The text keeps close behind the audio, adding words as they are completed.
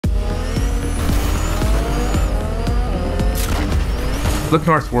Look,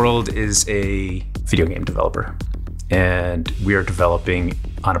 North World is a video game developer, and we are developing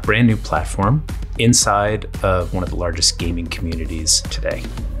on a brand new platform inside of one of the largest gaming communities today,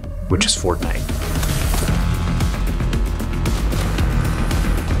 which is Fortnite.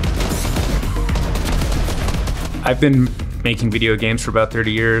 I've been making video games for about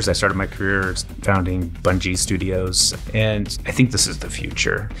 30 years. I started my career founding Bungie Studios, and I think this is the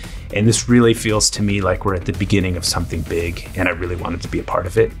future. And this really feels to me like we're at the beginning of something big, and I really wanted to be a part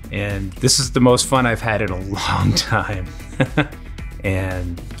of it. And this is the most fun I've had in a long time.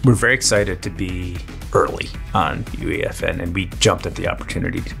 And we're very excited to be early on UEFN, and we jumped at the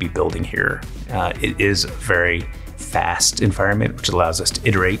opportunity to be building here. It is a very fast environment, which allows us to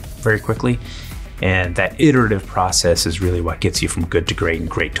iterate very quickly. And that iterative process is really what gets you from good to great and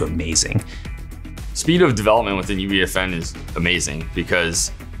great to amazing. Speed of development within UEFN is amazing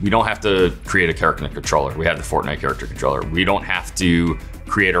because we don't have to create a character controller. We have the Fortnite character controller. We don't have to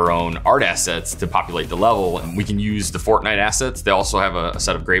create our own art assets to populate the level, and we can use the Fortnite assets. They also have a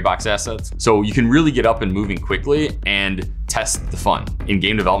set of gray box assets. So you can really get up and moving quickly and test the fun. In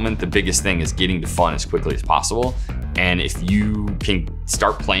game development, the biggest thing is getting the fun as quickly as possible. And if you can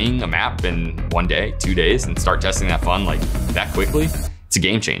start playing a map in 1 day, 2 days, and start testing that fun like that quickly, it's a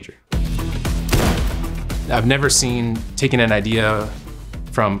game changer. I've never seen taking an idea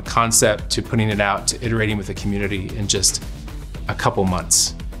from concept to putting it out to iterating with the community in just a couple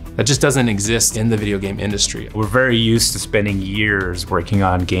months. That just doesn't exist in the video game industry. We're very used to spending years working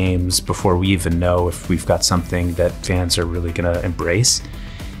on games before we even know if we've got something that fans are really gonna embrace.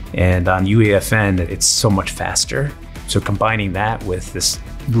 And on UEFN, it's so much faster. So combining that with this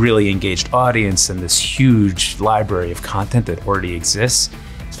really engaged audience and this huge library of content that already exists,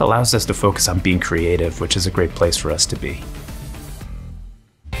 it allows us to focus on being creative, which is a great place for us to be.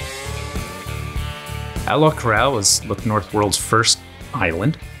 Outlaw Corral was Look North World's first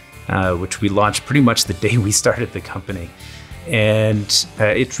island, which we launched pretty much the day we started the company. And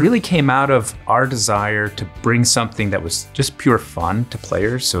it really came out of our desire to bring something that was just pure fun to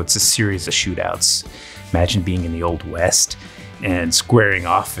players. So it's a series of shootouts. Imagine being in the Old West and squaring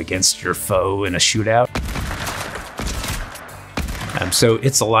off against your foe in a shootout. So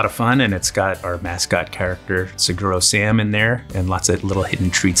it's a lot of fun, and it's got our mascot character, Seguro Sam, in there, and lots of little hidden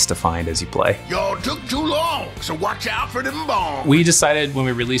treats to find as you play. Y'all took too long, so watch out for them bombs. We decided when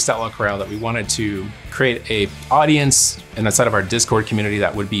we released Outlaw Corral that we wanted to create an audience inside of our Discord community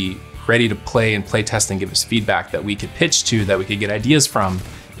that would be ready to play and play test and give us feedback that we could pitch to, that we could get ideas from.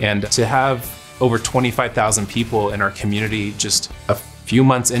 And to have over 25,000 people in our community just a few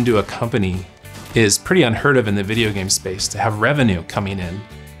months into a company is pretty unheard of in the video game space. To have revenue coming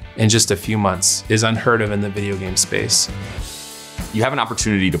in just a few months is unheard of in the video game space. You have an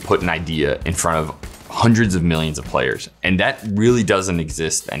opportunity to put an idea in front of hundreds of millions of players, and that really doesn't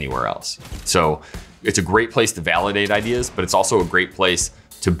exist anywhere else. So it's a great place to validate ideas, but it's also a great place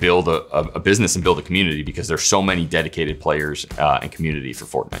to build a business and build a community because there's so many dedicated players and community for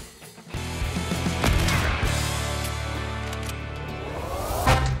Fortnite.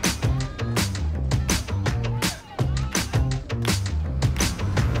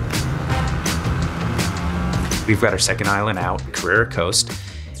 We've got our second island out, Carrera Coast.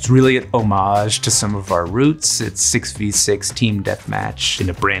 It's really an homage to some of our roots. It's 6v6 team deathmatch in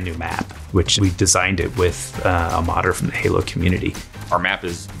a brand new map, which we designed it with a modder from the Halo community. Our map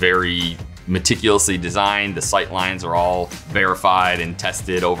is very meticulously designed. The sight lines are all verified and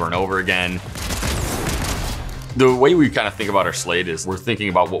tested over and over again. The way we kind of think about our slate is we're thinking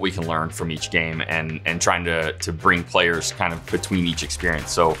about what we can learn from each game and trying to bring players kind of between each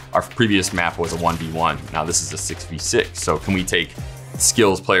experience. So our previous map was a 1v1. Now this is a 6v6. So can we take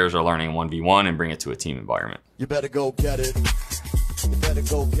skills players are learning in 1v1 and bring it to a team environment? You better go get it. You better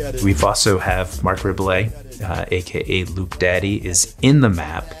go get it. We've also have Mark Riblet, AKA Luke Daddy, is in the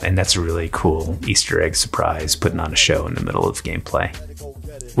map. And that's a really cool Easter egg surprise, putting on a show in the middle of gameplay.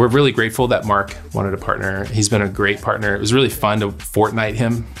 We're really grateful that Mark wanted to partner. He's been a great partner. It was really fun to Fortnite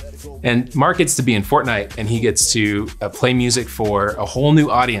him. And Mark gets to be in Fortnite and he gets to play music for a whole new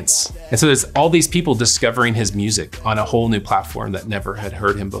audience. And so there's all these people discovering his music on a whole new platform that never had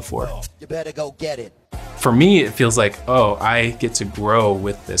heard him before. You better go get it. For me, it feels like, oh, I get to grow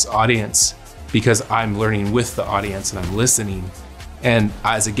with this audience because I'm learning with the audience and I'm listening. And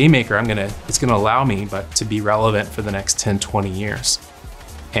as a game maker, it's gonna allow me to be relevant for the next 10, 20 years.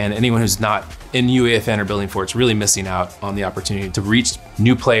 And anyone who's not in UEFN or building for it's really missing out on the opportunity to reach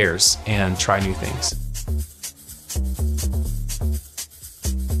new players and try new things.